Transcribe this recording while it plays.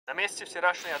На месте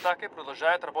вчерашней атаки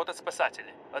продолжают работать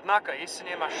спасатели. Однако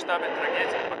истинные масштабы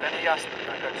трагедии пока не ясны,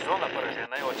 так как зона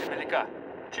поражения очень велика.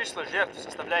 Число жертв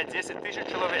составляет 10 тысяч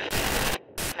человек.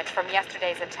 From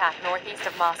yesterday's attack northeast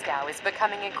of Moscow is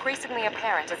becoming increasingly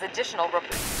apparent as additional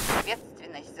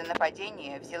Ответственность за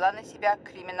нападение взяла на себя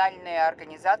криминальная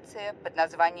организация под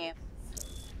названием...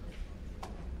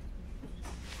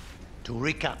 To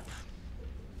recap,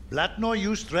 Blatnoi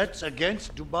used threats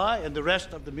against Dubai and the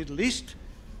rest of the Middle East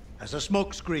as a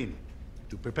smokescreen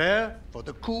to prepare for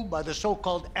the coup by the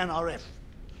so-called NRF,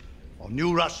 or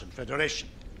New Russian Federation.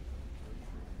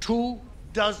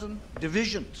 24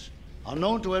 divisions are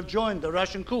known to have joined the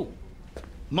Russian coup.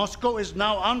 Moscow is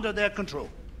now under their control.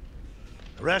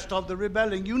 The rest of the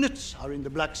rebelling units are in the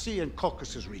Black Sea and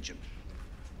Caucasus region.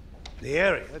 The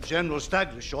area General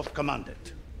Stagleishov commanded.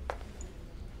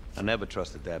 I never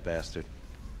trusted that bastard.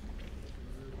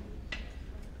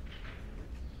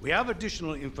 We have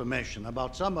additional information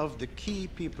about some of the key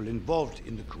people involved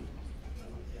in the coup.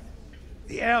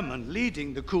 The airman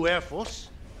leading the coup air force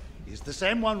is the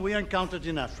same one we encountered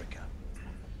in Africa.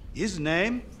 His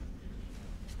name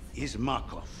is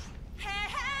Markov,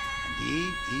 and he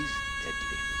is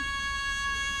deadly.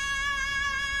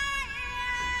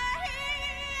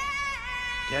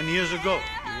 10 years ago,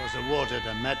 he was awarded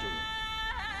a medal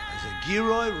as a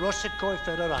Gheroi Rossikoy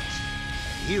Federatsi,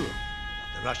 a hero of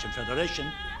the Russian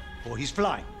Federation, for his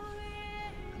flying.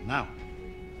 And now,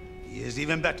 he is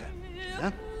even better.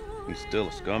 Huh? He's still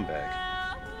a scumbag.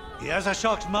 He has a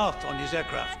shark's mouth on his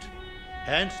aircraft,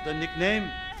 hence the nickname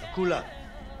Akula,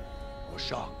 or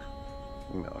Shark.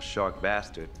 You know, a shark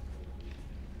bastard.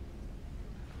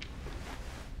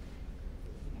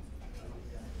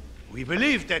 We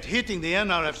believe that hitting the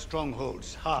NRF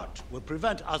strongholds hard will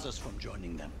prevent others from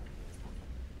joining them.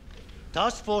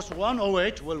 Task Force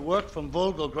 108 will work from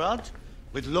Volgograd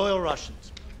with loyal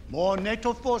Russians. More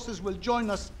NATO forces will join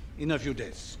us in a few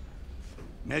days.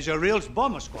 Major Ril's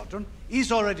bomber squadron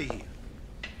is already here.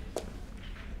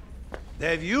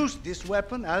 They've used this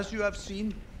weapon, as you have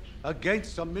seen,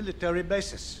 against some military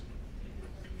bases.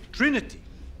 Trinity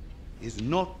is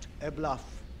not a bluff.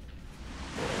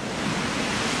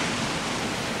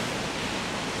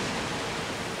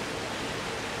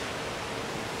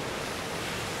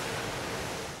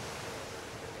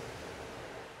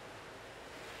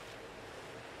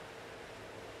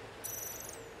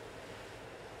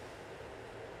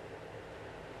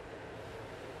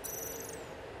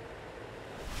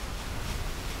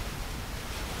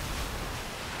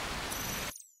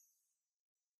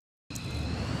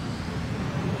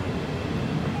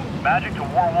 Magic to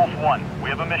Warwolf 1. We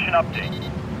have a mission update.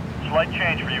 Slight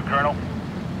change for you, Colonel.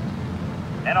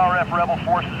 NRF rebel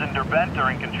forces in Derbent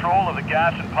are in control of the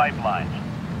gas and pipelines.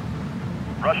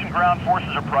 Russian ground forces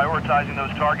are prioritizing those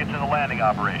targets in the landing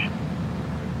operation.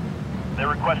 They're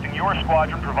requesting your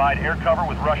squadron provide air cover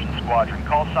with Russian squadron.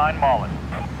 Call sign Mullen.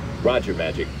 Roger,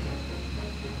 Magic.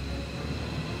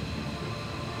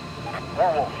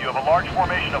 Warwolf, you have a large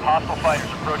formation of hostile fighters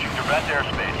approaching Derbent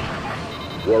airspace.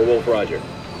 Warwolf, roger.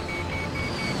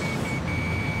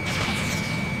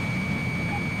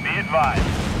 Be advised.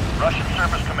 Russian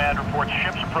Surface Command reports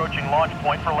ships approaching launch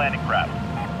point for landing craft.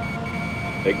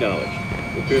 Acknowledged.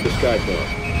 We'll clear the sky for them.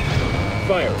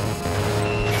 Fire!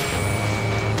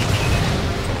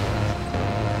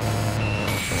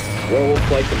 Warwolf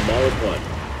flight to Mars 1.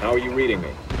 How are you reading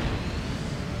me?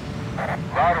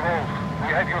 Warwolf, we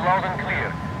have you loud and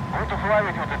clear. Good to fly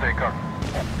with you today, Colonel.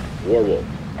 Warwolf.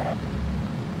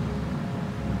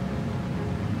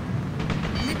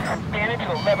 Scan it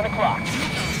to 11 o'clock.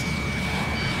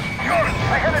 Sure,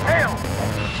 I have it down.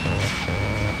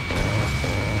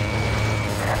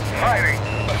 Firing.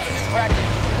 In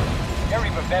practice, they're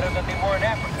even better than they were in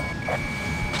Africa.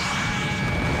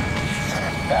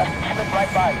 Bastards slipped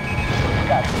right by me.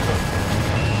 Got it.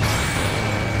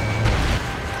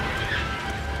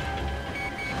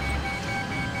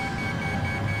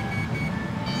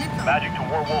 Magic to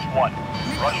Warwolf 1.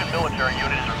 Russian military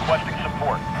unit is requesting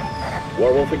support.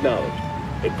 Warwolf acknowledged.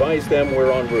 Advise them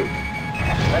we're en route.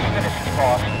 Let's finish this,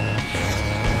 boss.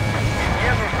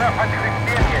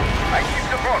 I keep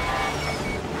support.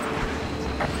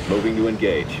 Moving to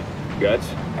engage. Guts?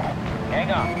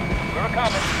 Hang on. We're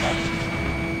coming.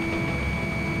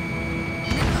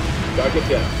 Target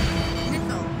down.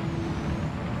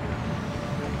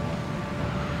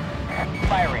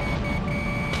 Firing.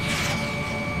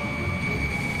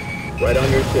 Right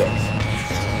on your 6.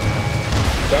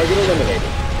 Target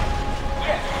eliminated.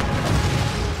 Yes.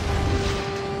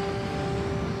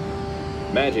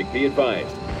 Magic, be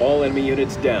advised. All enemy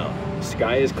units down.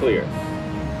 Sky is clear.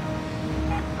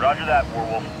 Roger that,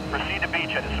 Warwolf. Proceed to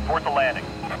beachhead to support the landing.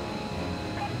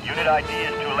 Unit ID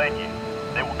is Tyuleni.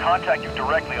 They will contact you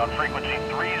directly on frequency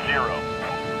 30.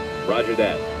 Roger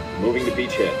that. Moving to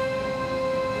beachhead.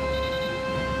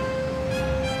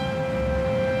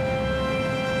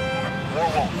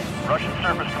 Warwolf, Russian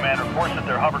Surface Command reports that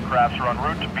their hovercrafts are en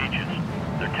route to beaches.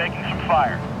 They're taking some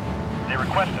fire. They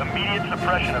request immediate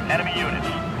suppression of enemy units.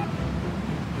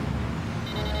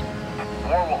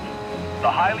 Warwolf, the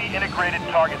highly integrated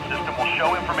target system will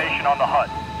show information on the HUD.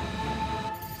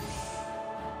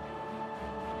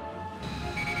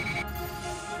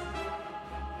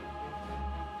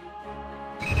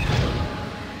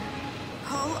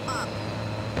 Pull up.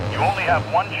 You only have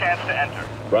one chance to enter.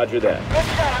 Roger that. Good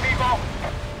shot, amigo!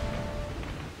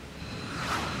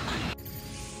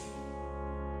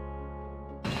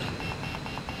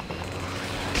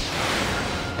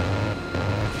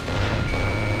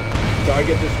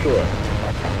 Target destroyed.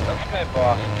 Looks good,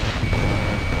 boss.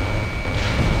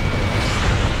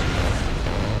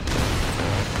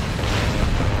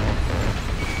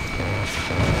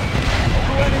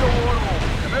 Tyuleni to Warwolf.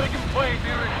 American plane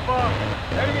be response.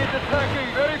 Enemy is attacking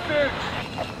very fierce.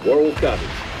 Warwolf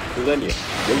copies. Tyuleni,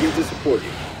 moving to support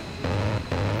you.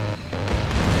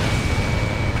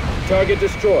 Target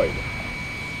destroyed.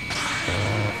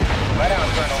 Right on,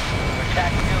 Colonel. We're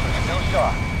attacking you, but still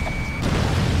sharp.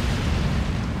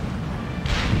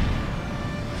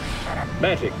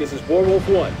 Magic, this is Warwolf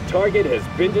 1. Target has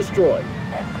been destroyed.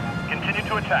 Continue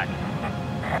to attack.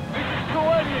 This is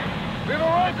Tyuleni. We've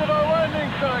arrived at our landing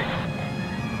site.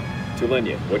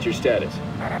 Tyuleni, what's your status?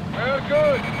 We're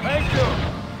good, thank you.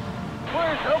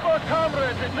 Please help our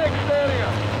comrades at next area.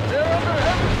 They're under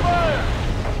heavy fire.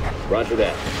 Roger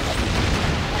that.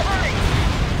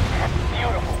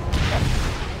 Beautiful.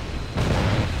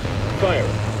 Fire.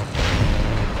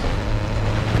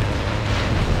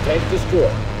 Tank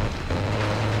destroyed.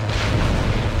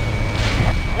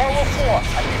 Warwolf 4, I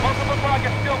see multiple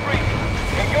targets still breathing.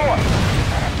 And yours.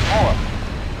 4.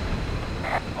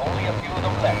 Only a few of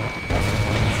them left.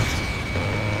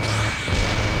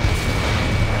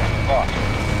 Boss,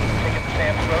 taking the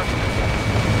Sam first?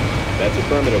 That's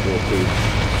affirmative, Wolf 2.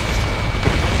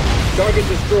 Target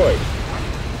destroyed.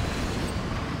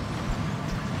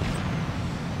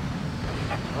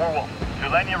 Warwolf,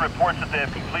 Tyuleni reports that they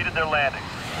have completed their landing.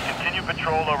 Continue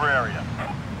patrol over area.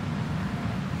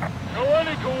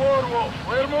 Tyuleni to Warwolf.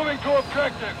 We're moving to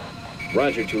objective.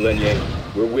 Roger, Tyuleni.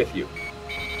 We're with you.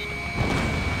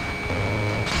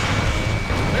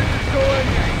 This is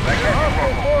Tyuleni. We're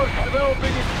hostile force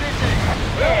developing in city.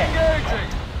 We're engaging.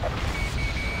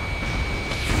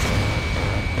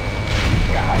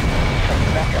 God,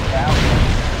 backup now.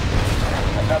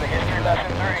 Another history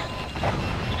lesson 3.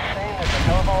 Saying there's a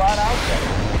hell of a lot out there.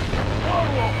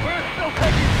 Warwolf, we're still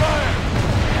taking fire.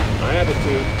 I have it,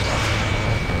 too.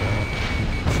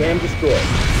 Sam destroyed.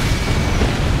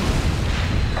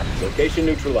 Location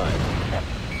neutralized.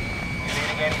 You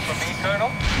needing anything from me,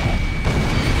 Colonel?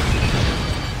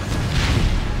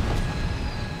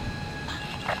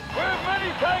 We have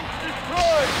many tanks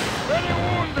destroyed. Many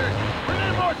wounded. We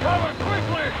need more cover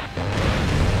quickly.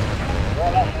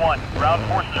 Warwolf 1, ground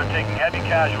forces are taking heavy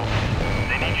casualties.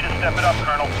 They need you to step it up,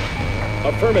 Colonel.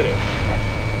 Affirmative.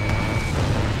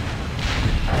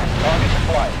 Target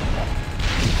acquired.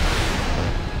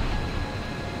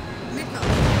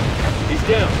 He's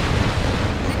down.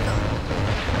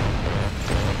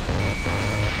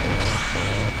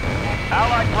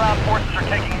 Allied ground forces are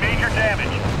taking major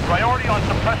damage. Priority on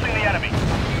suppressing the enemy.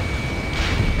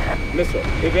 Missile.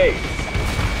 Evade.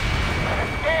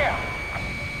 Damn!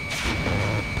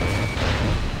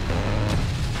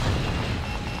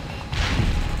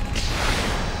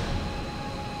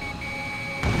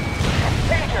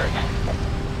 Dangers!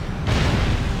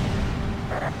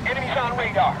 Enemies on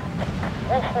radar.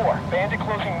 Wolf 4, bandit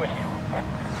closing with you.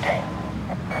 Damn.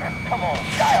 Come on,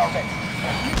 die already.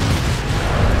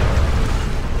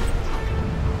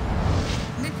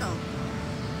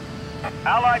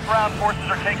 Allied ground forces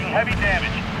are taking heavy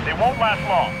damage. They won't last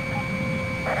long.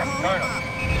 Colonel,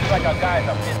 looks like our guys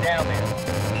are pinned down there.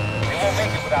 They won't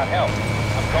make it without help.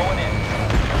 I'm going in.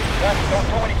 Gus, don't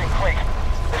do anything crazy.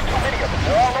 There's too many of them.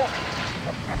 They're all over.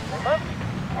 Remember?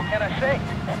 What can I say?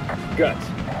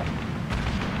 Guts.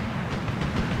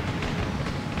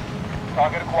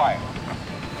 Target acquired.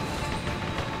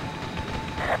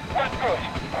 That's good.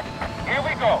 Here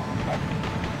we go.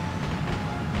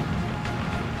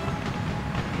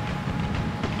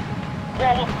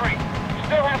 Warwolf 3.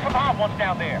 Still have some hot ones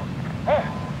down there.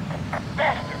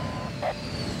 Bastard.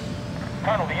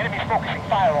 Colonel, the enemy's focusing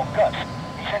fire on Gus.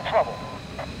 He's in trouble.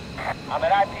 I'm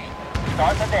at IP.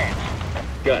 Starting the dance.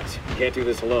 Guts, you can't do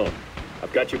this alone.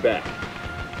 I've got your back.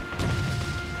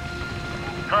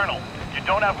 Colonel, you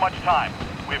don't have much time.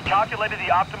 We have calculated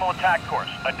the optimal attack course.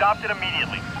 Adopt it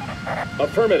immediately.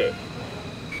 Affirmative.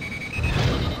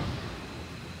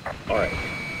 All right,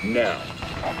 now.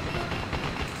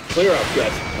 Clear out,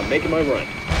 Guts. I'm making my run.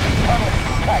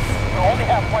 You only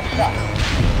have one shot.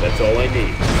 That's all I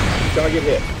need. Target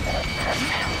hit.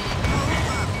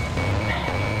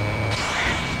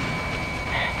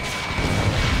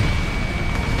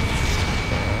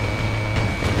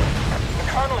 The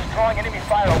Colonel is drawing enemy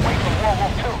fire away from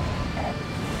Warwolf 2.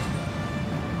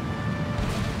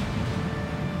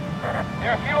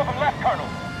 There are a few of them left, Colonel.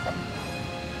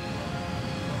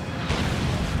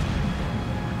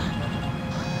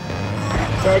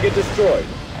 Target destroyed.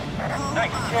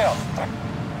 Nice kill.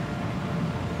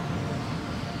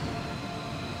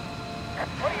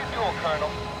 What are you doing,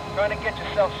 Colonel? Trying to get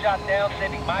yourself shot down,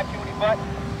 saving my puny butt?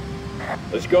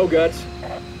 Let's go, Guts.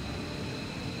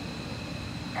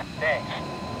 Thanks.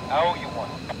 I owe you one.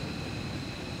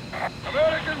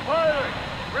 American pilots!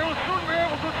 We'll soon be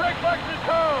able to take back the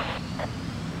town!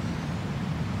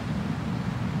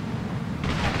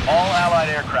 All Allied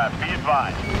aircraft, be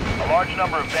advised. A large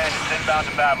number of bandits inbound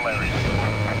to battle area.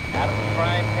 Out of the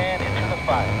frying pan into the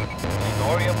fire.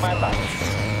 Story of my life.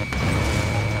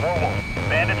 Warwolf,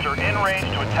 bandits are in range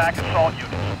to attack assault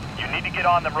units. You need to get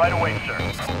on them right away, sir.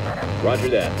 Roger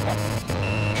that.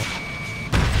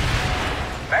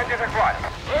 Bandit acquired.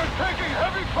 We're taking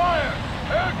heavy fire!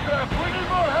 Aircraft, we need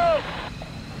more help!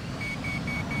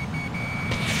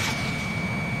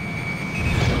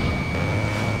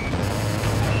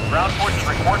 Ground forces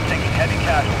report taking heavy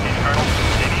casualties, Colonel.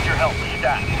 They need your help.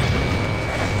 Stat.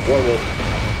 Warwolf.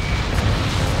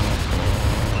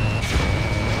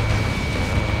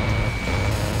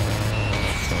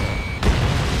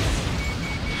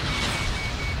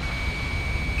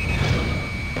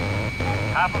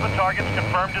 Half of the targets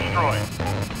confirmed destroyed.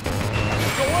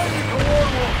 Tyuleni to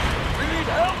Warwolf! We need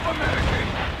help,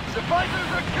 Americans! The fighters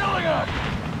are killing us!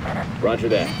 Roger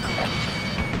that.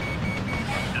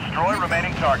 Destroy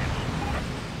remaining targets.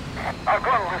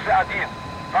 Огонь, Лысый-1.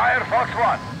 Fire, Fox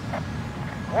 1.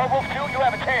 Warwolf 2, you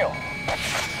have a tail.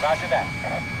 Roger that.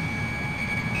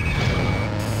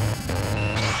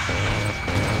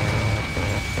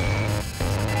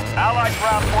 Allied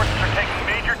ground forces are taking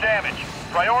major damage.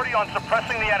 Priority on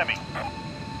suppressing the enemy.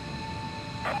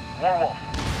 Warwolf,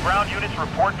 ground units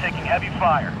report taking heavy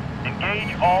fire.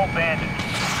 Engage all bandits.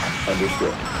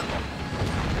 Understood.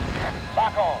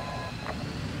 Lock on.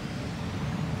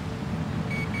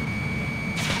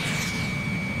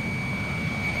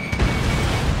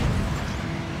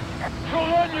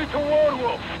 Tyuleni to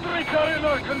Warwolf! Streets are in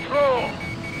our control!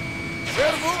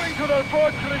 They're moving to their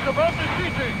fortress above the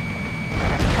city!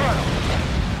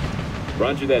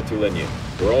 Roger that, Tyuleni.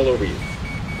 We're all over you.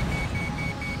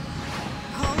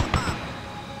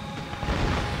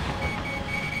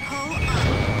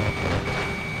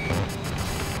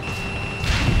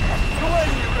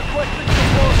 Tyuleni requesting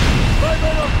support! My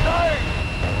men are dying!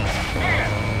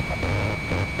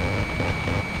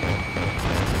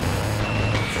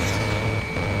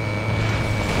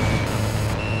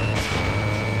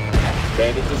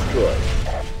 Bandit destroyed.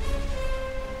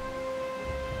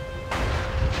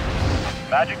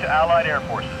 Magic to Allied air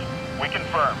forces. We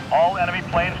confirm. All enemy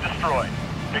planes destroyed.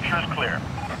 Picture is clear.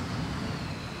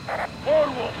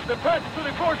 Warwolf, the path to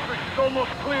the fortress is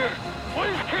almost clear.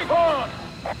 Please keep on!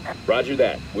 Roger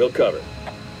that. We'll cover.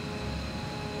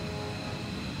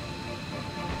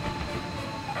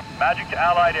 Magic to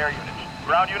Allied air units.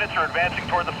 Ground units are advancing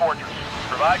toward the fortress.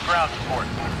 Provide ground support.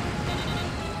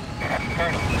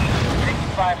 Colonel, taking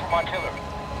fire from artillery.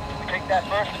 We take that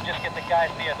first and just get the guys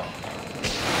near them.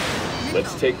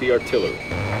 Let's take the artillery.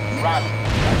 Roger.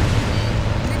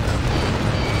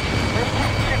 First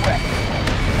two, sit back.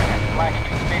 Black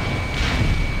Street, baby.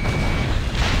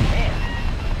 Man,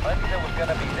 if I knew there was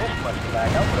gonna be this much lag,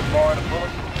 I would have borrowed a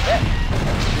bulletproof vest.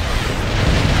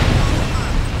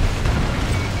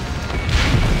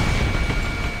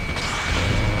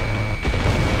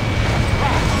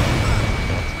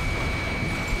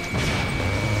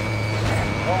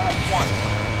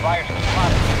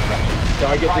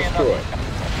 Target destroyed.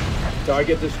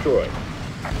 Target destroyed.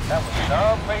 That was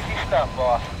some crazy stuff,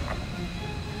 boss.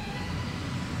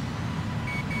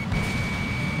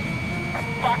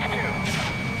 Fox 2.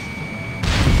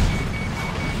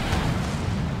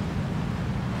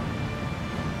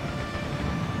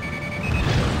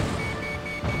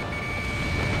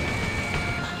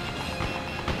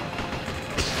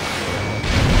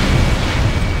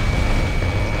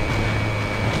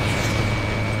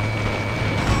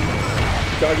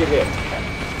 Target hit.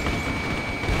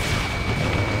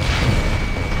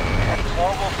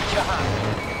 you behind.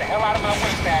 Get the hell out of my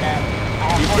way, badass.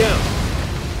 Keep down.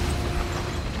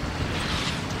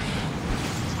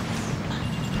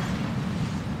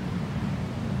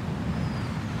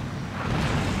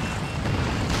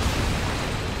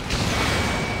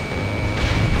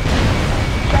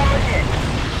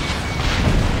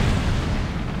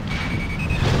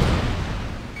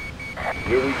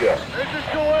 Here we go. This is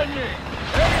Tyuleni.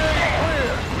 Everything is clear.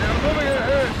 We are moving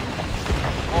ahead.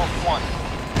 Wolf 1,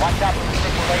 watch out for the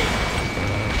triple A.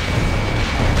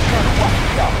 Colonel, watch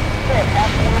yourself. They have half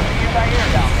the world to use our air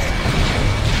down there.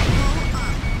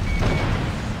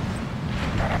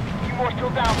 You more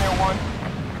still down there,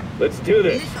 1. Let's do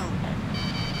this.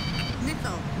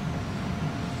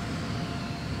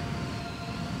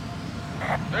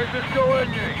 This is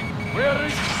Tyuleni. We are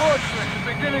reaching fortress and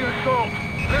beginning assault.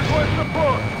 Request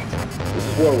support. This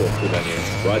is Warwolf, Tyuleni.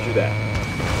 Roger that.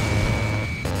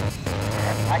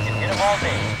 I can hit them all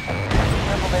day.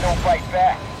 Simple they don't fight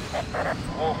back.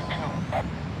 Wolf 2.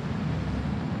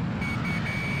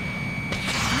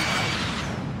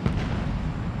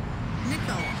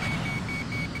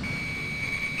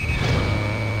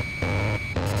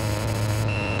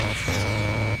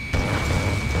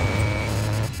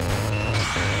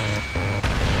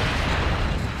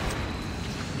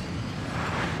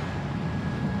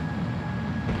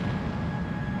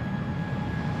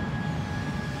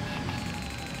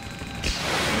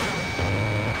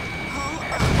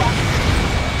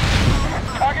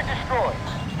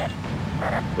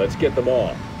 Let's get them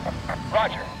all.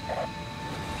 Roger.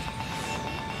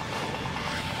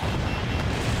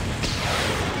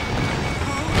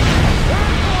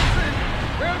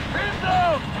 We're pinned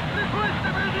down! Request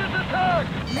immediate attack!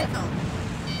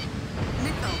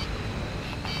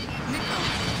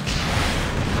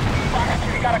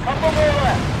 We got a couple more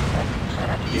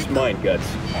left. He's mine, Guts.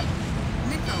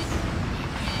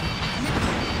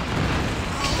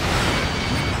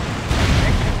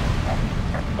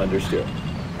 Understood.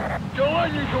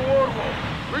 Tyuleni to Warwolf.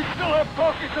 We still have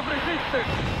pockets of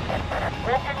resistance.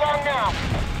 Won't be long now.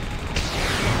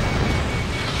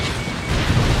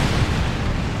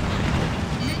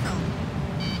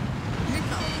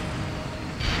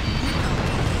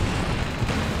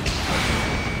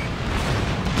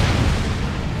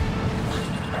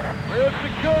 We have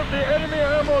secured the enemy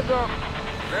ammo dump.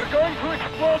 They're going to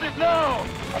explode it now.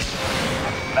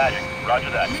 Magic,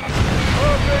 roger that.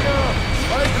 Open up.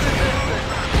 Fight resistance.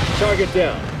 Target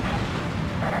down.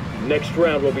 Next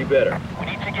round will be better. We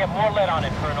need to get more lead on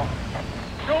it, Colonel.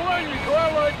 Tyuleni to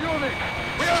Allied units.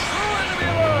 We are through enemy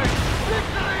lines.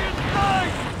 Victory in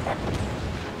sight.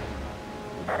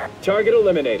 Target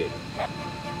eliminated.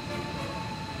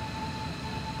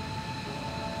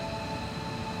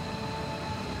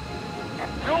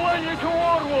 Tyuleni to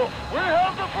Warwolf. We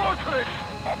have the fortress.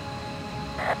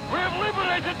 We have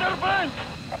liberated Derbent.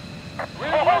 We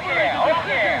have liberated the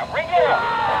city. Bring it up.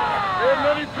 We have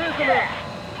many prisoners.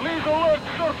 Please alert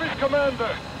surface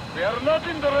commander. We are not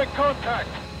in direct contact.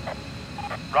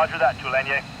 Roger that,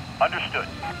 Tyuleni. Understood.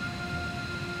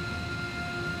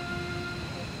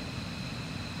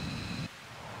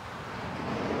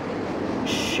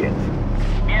 Shit.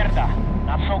 Mierda.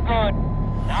 Not so good.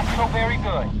 Not so very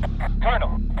good.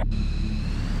 Colonel.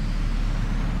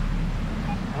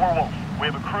 Warwolf, we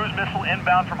have a cruise missile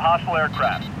inbound from hostile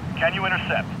aircraft. Can you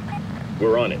intercept?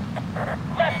 We're on it.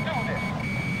 Let's do this.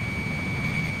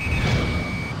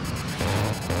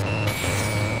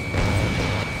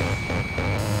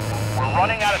 We're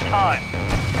running out of time.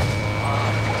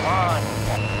 Come on.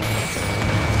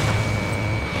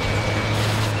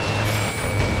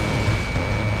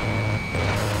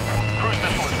 Cruise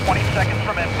missile is 20 seconds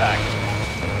from impact.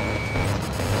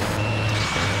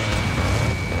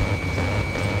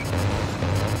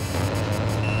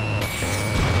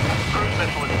 Cruise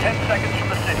missile is 10 seconds from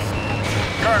the city.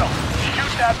 Colonel,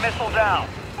 shoot that missile down.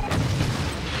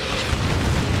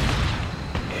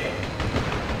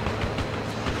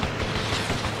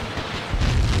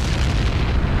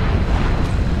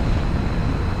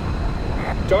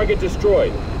 Target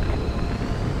destroyed.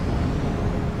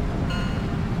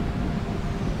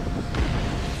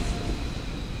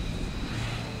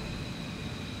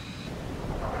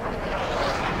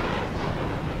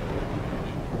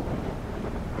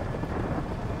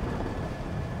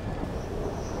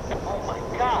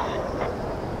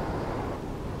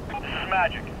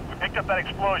 That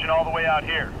explosion all the way out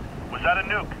here. Was that a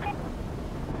nuke?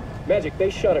 Magic, they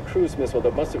shot a cruise missile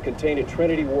that must have contained a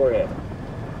Trinity warhead.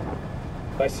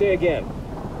 I say again,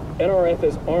 NRF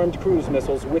has armed cruise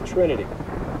missiles with Trinity.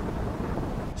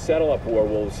 Saddle up,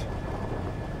 Warwolves.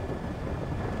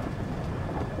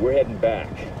 We're heading back.